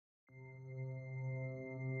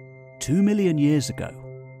2 million years ago,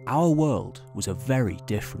 our world was a very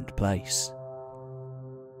different place.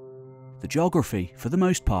 The geography, for the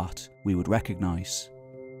most part, we would recognise.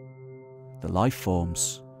 The life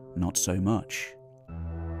forms, not so much.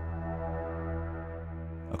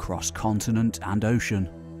 Across continent and ocean,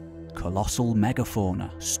 colossal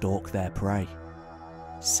megafauna stalk their prey.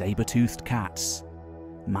 Saber-toothed cats,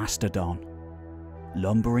 mastodon,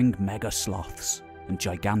 lumbering mega-sloths and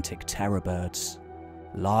gigantic terror birds,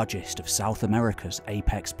 largest of South America's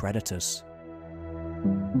apex predators.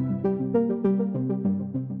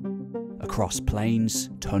 Across plains,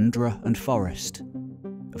 tundra and forest,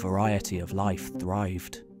 a variety of life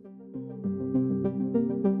thrived.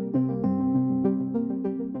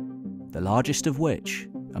 The largest of which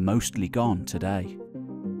are mostly gone today.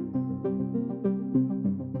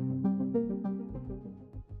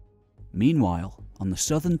 Meanwhile, on the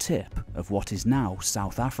southern tip of what is now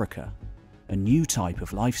South Africa, a new type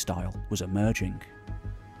of lifestyle was emerging.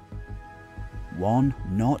 One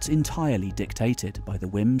not entirely dictated by the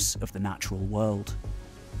whims of the natural world.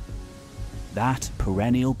 That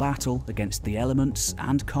perennial battle against the elements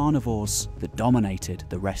and carnivores that dominated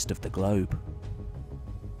the rest of the globe.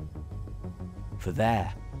 For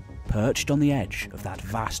there, perched on the edge of that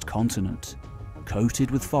vast continent,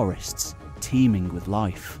 coated with forests, teeming with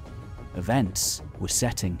life, events were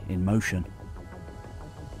setting in motion.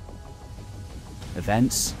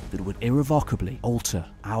 Events that would irrevocably alter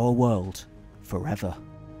our world forever.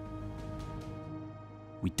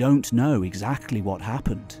 We don't know exactly what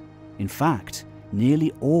happened. In fact,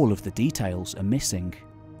 nearly all of the details are missing.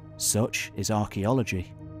 Such is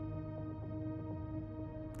archaeology.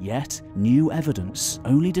 Yet, new evidence,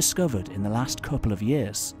 only discovered in the last couple of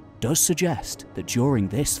years, does suggest that during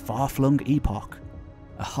this far-flung epoch,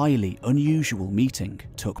 a highly unusual meeting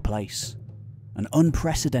took place. An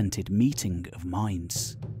unprecedented meeting of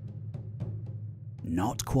minds.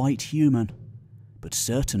 Not quite human, but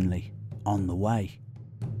certainly on the way.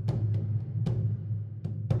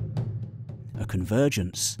 A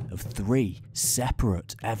convergence of 3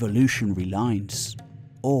 separate evolutionary lines,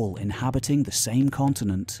 all inhabiting the same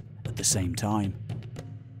continent at the same time.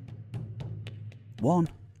 One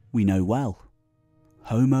we know well,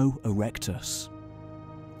 Homo erectus.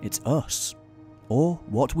 It's us, or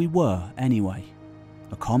what we were anyway,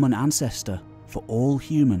 a common ancestor for all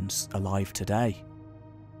humans alive today.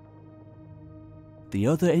 The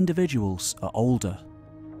other individuals are older,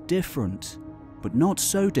 different, but not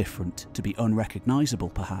so different to be unrecognisable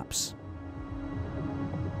perhaps.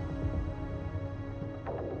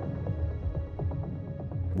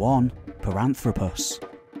 One, Paranthropus,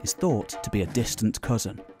 is thought to be a distant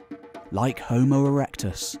cousin. Like Homo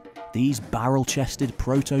erectus, these barrel-chested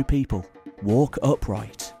proto-people walk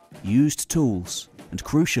upright, used tools, and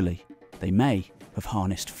crucially, they may have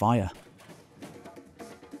harnessed fire.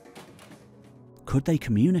 Could they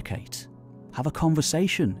communicate? Have a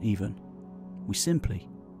conversation even? We simply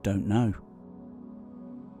don't know.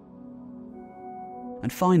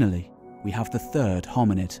 And finally, we have the third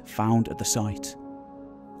hominid found at the site,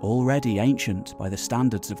 already ancient by the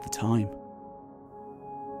standards of the time.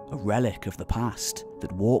 A relic of the past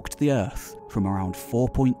that walked the earth from around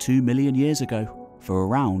 4.2 million years ago for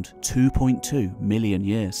around 2.2 million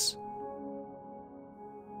years.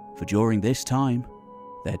 For during this time,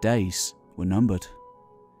 their days were numbered.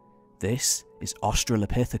 This is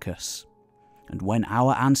Australopithecus, and when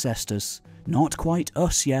our ancestors, not quite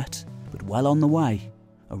us yet, but well on the way,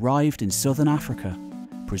 arrived in southern Africa,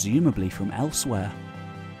 presumably from elsewhere,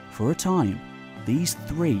 for a time, these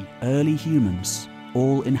 3 early humans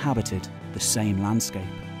all inhabited the same landscape.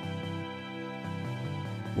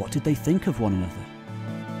 What did they think of one another?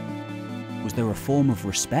 Was there a form of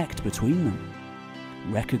respect between them?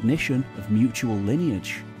 Recognition of mutual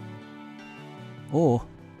lineage? Or,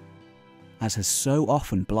 as has so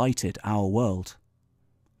often blighted our world,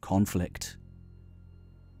 conflict?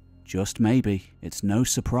 Just maybe it's no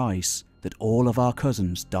surprise that all of our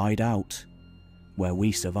cousins died out where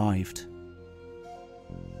we survived.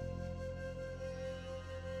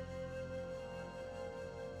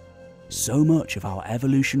 So much of our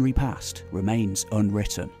evolutionary past remains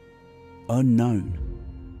unwritten, unknown,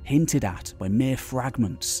 hinted at by mere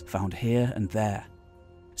fragments found here and there,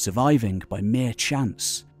 surviving by mere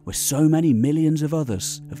chance where so many millions of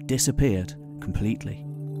others have disappeared completely.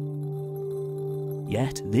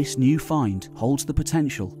 Yet this new find holds the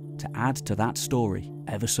potential to add to that story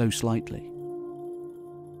ever so slightly.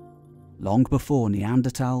 Long before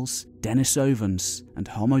Neanderthals, Denisovans and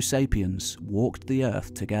Homo sapiens walked the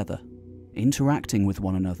earth together, interacting with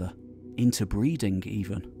one another, interbreeding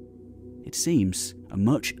even, it seems a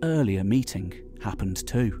much earlier meeting happened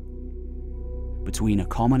too. between a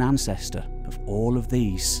common ancestor of all of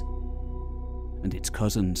these and its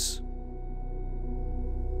cousins.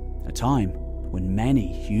 A time when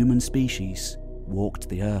many human species walked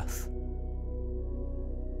the earth.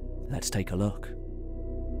 Let's take a look.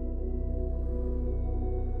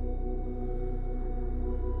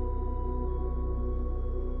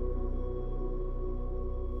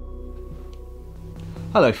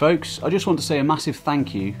 Hello folks, I just want to say a massive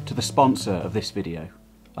thank you to the sponsor of this video,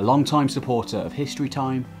 a long-time supporter of History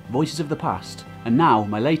Time, Voices of the Past, and now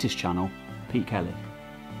my latest channel, Pete Kelly.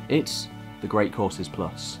 It's The Great Courses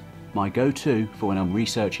Plus, my go-to for when I'm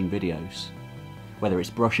researching videos. Whether it's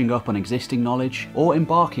brushing up on existing knowledge or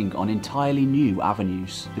embarking on entirely new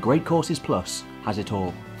avenues, The Great Courses Plus has it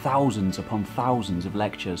all. Thousands upon thousands of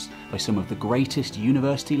lectures by some of the greatest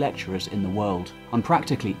university lecturers in the world on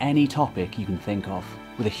practically any topic you can think of,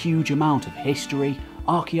 with a huge amount of history,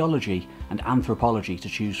 archaeology and anthropology to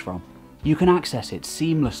choose from. You can access it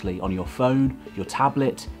seamlessly on your phone, your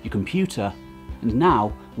tablet, your computer, and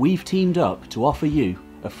now we've teamed up to offer you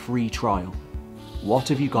a free trial. What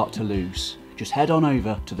have you got to lose? Just head on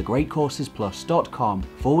over to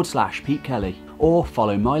thegreatcoursesplus.com/Pete Kelly or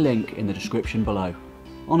follow my link in the description below.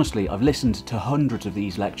 Honestly, I've listened to hundreds of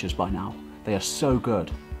these lectures by now. They are so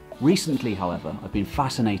good. Recently, however, I've been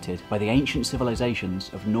fascinated by the ancient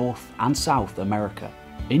civilizations of North and South America.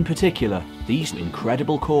 In particular, these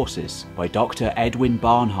incredible courses by Dr. Edwin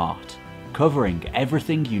Barnhart, covering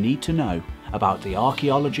everything you need to know about the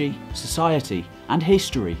archaeology, society, and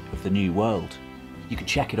history of the New World. You can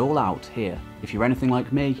check it all out here. If you're anything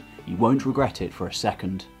like me, you won't regret it for a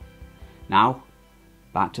second. Now,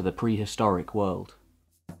 back to the prehistoric world.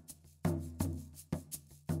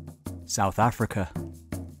 South Africa,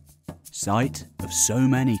 site of so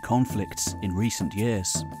many conflicts in recent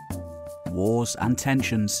years. Wars and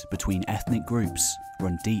tensions between ethnic groups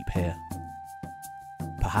run deep here.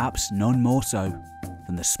 Perhaps none more so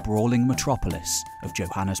than the sprawling metropolis of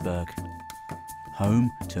Johannesburg,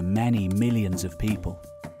 home to many millions of people.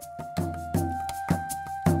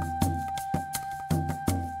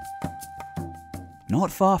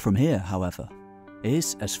 Not far from here, however,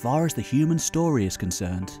 is, as far as the human story is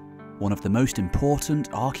concerned, one of the most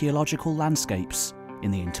important archaeological landscapes in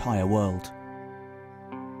the entire world.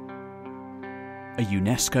 A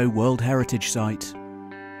UNESCO World Heritage Site,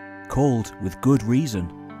 called with good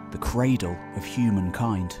reason the cradle of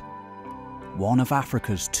humankind. One of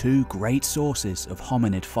Africa's two great sources of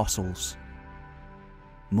hominid fossils.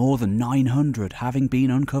 More than 900 having been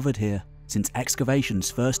uncovered here since excavations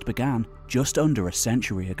first began just under a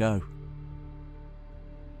century ago.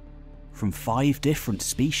 From 5 different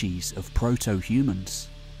species of proto-humans,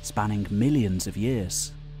 spanning millions of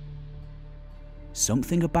years.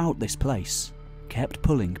 Something about this place kept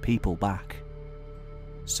pulling people back.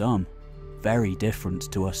 Some very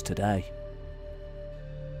different to us today.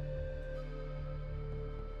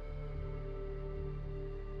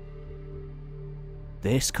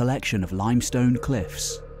 This collection of limestone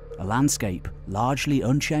cliffs, a landscape largely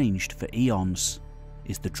unchanged for eons,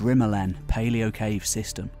 is the DRIMOLEN Paleo Cave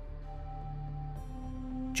system.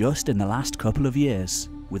 Just in the last couple of years,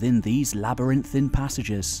 within these labyrinthine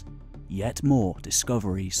passages, yet more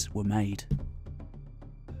discoveries were made.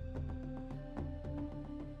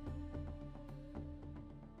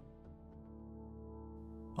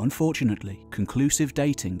 Unfortunately, conclusive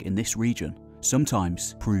dating in this region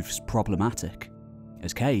sometimes proves problematic,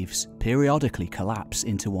 as caves periodically collapse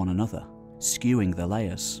into one another, skewing the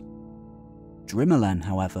layers. DRIMOLEN,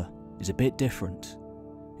 however, is a bit different.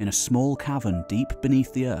 In a small cavern deep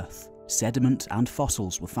beneath the earth, sediment and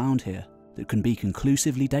fossils were found here that can be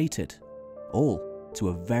conclusively dated, all to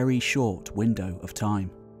a very short window of time.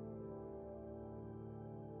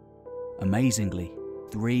 Amazingly,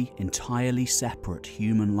 3 entirely separate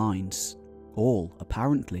human lines, all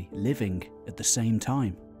apparently living at the same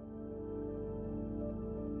time.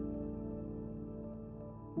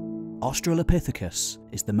 AUSTRALOPITHECUS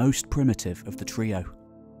is the most primitive of the trio,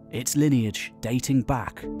 its lineage dating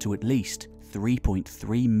back to at least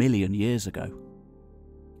 3.3 million years ago,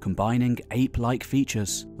 combining ape-like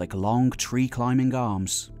features like long tree-climbing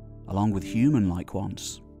arms, along with human-like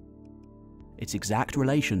ones. Its exact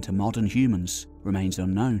relation to modern humans remains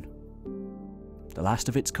unknown. The last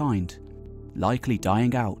of its kind, likely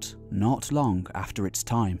dying out not long after its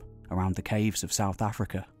time around the caves of South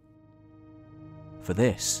Africa. For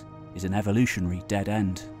this is an evolutionary dead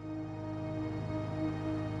end.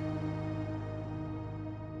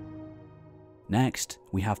 Next,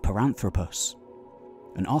 we have Paranthropus,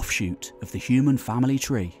 an offshoot of the human family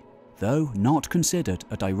tree, though not considered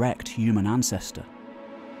a direct human ancestor.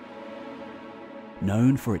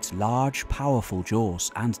 known for its large, powerful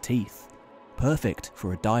jaws and teeth, perfect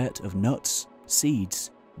for a diet of nuts,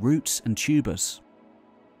 seeds, roots and tubers.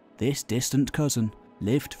 This distant cousin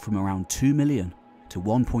lived from around 2 million to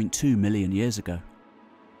 1.2 million years ago.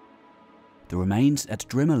 The remains at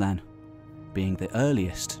DRIMOLEN being the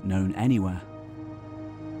earliest known anywhere.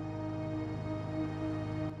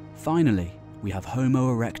 Finally, we have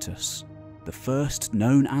Homo erectus, the first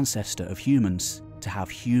known ancestor of humans to have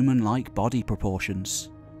human-like body proportions,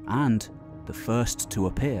 and the first to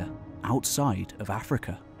appear outside of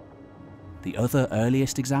Africa. The other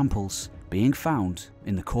earliest examples being found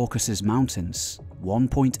in the Caucasus Mountains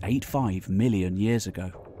 1.85 million years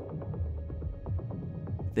ago.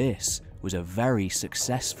 This was a very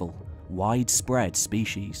successful, widespread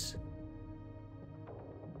species.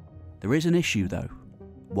 There is an issue though,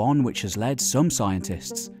 one which has led some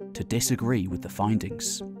scientists to disagree with the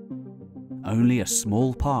findings. Only a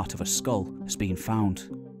small part of a skull has been found,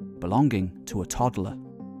 belonging to a toddler,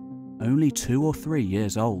 only 2 or 3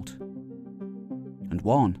 years old, and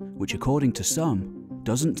one which, according to some,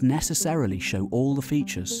 doesn't necessarily show all the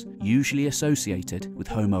features usually associated with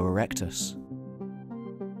Homo erectus.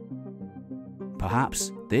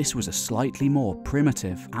 Perhaps this was a slightly more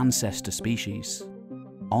primitive ancestor species,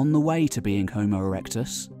 on the way to being Homo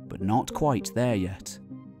erectus, but not quite there yet.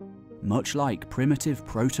 Much like primitive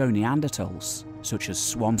proto-Neanderthals, such as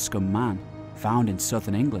Swanscombe Man, found in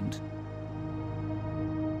southern England.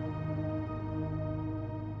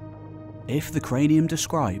 If the cranium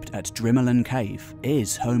described at DRIMOLEN Cave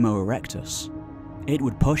is Homo erectus, it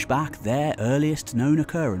would push back their earliest known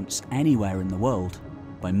occurrence anywhere in the world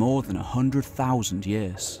by more than 100,000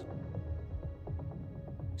 years.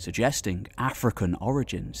 Suggesting African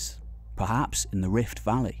origins, perhaps in the Rift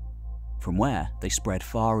Valley, from where they spread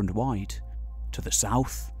far and wide, to the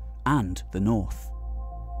south and the north.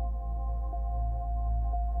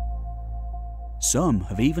 Some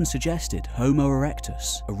have even suggested Homo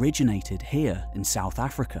erectus originated here in South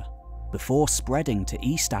Africa, before spreading to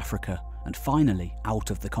East Africa and finally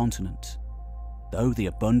out of the continent, though the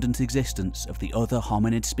abundant existence of the other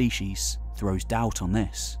hominid species throws doubt on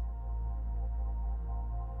this.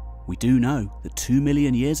 We do know that 2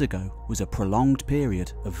 million years ago was a prolonged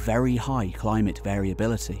period of very high climate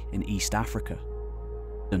variability in East Africa,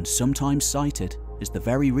 and sometimes cited as the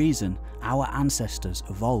very reason our ancestors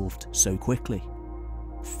evolved so quickly,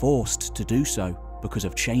 forced to do so because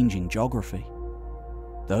of changing geography,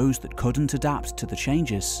 those that couldn't adapt to the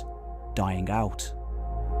changes dying out.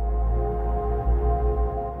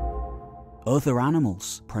 Other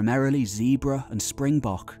animals, primarily zebra and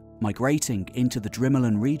springbok, migrating into the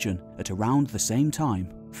DRIMOLEN region at around the same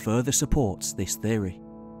time further supports this theory.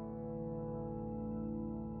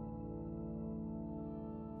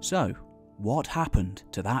 So, what happened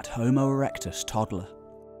to that Homo erectus toddler?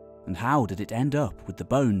 And how did it end up with the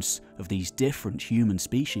bones of these different human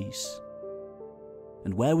species?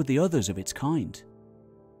 And where were the others of its kind?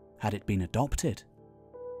 Had it been adopted?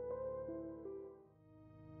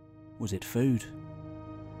 Was it food?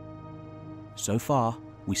 So far,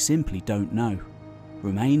 we simply don't know.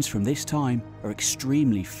 Remains from this time are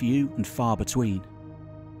extremely few and far between.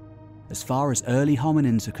 As far as early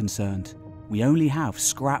hominins are concerned, we only have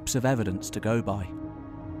scraps of evidence to go by.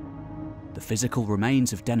 The physical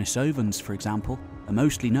remains of Denisovans, for example, are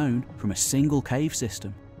mostly known from a single cave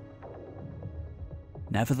system.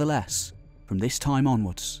 Nevertheless, from this time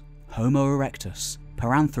onwards, Homo erectus,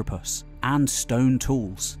 Paranthropus, and stone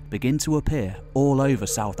tools begin to appear all over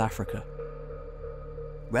South Africa,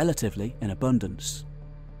 relatively in abundance.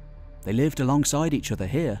 They lived alongside each other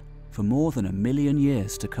here for more than 1 million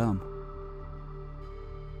years to come.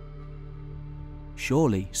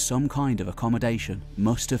 Surely some kind of accommodation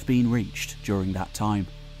must have been reached during that time.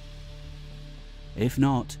 If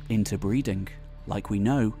not interbreeding, like we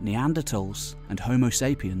know Neanderthals and Homo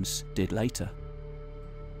sapiens did later.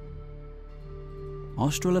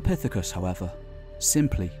 Australopithecus, however,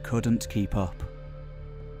 simply couldn't keep up.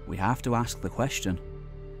 We have to ask the question,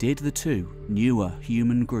 did the two newer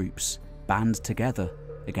human groups band together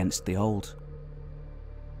against the old?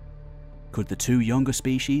 Could the two younger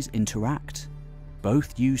species interact?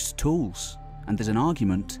 Both used tools, and there's an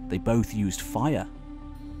argument they both used fire.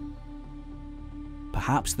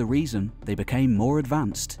 Perhaps the reason they became more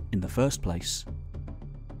advanced in the first place.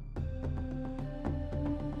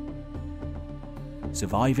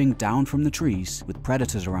 Surviving down from the trees with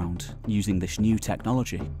predators around using this new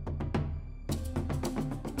technology.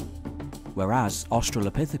 Whereas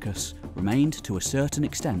Australopithecus remained to a certain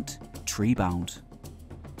extent tree-bound.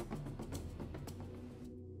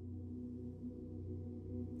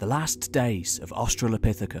 The last days of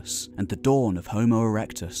Australopithecus and the dawn of Homo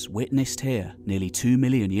erectus witnessed here nearly 2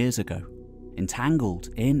 million years ago, entangled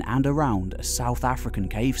in and around a South African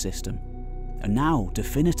cave system, are now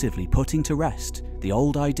definitively putting to rest the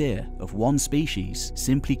old idea of one species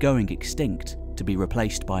simply going extinct to be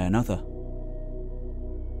replaced by another.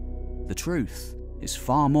 The truth is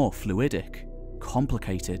far more fluidic,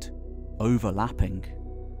 complicated, overlapping.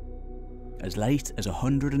 As late as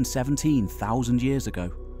 117,000 years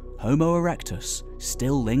ago, Homo erectus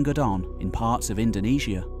still lingered on in parts of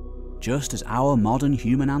Indonesia, just as our modern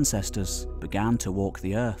human ancestors began to walk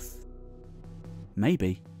the earth.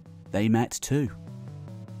 Maybe they met too.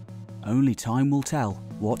 Only time will tell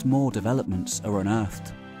what more developments are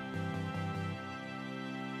unearthed.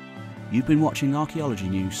 You've been watching Archaeology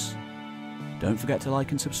News. Don't forget to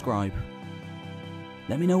like and subscribe.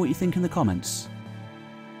 Let me know what you think in the comments,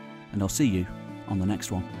 and I'll see you on the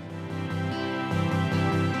next one.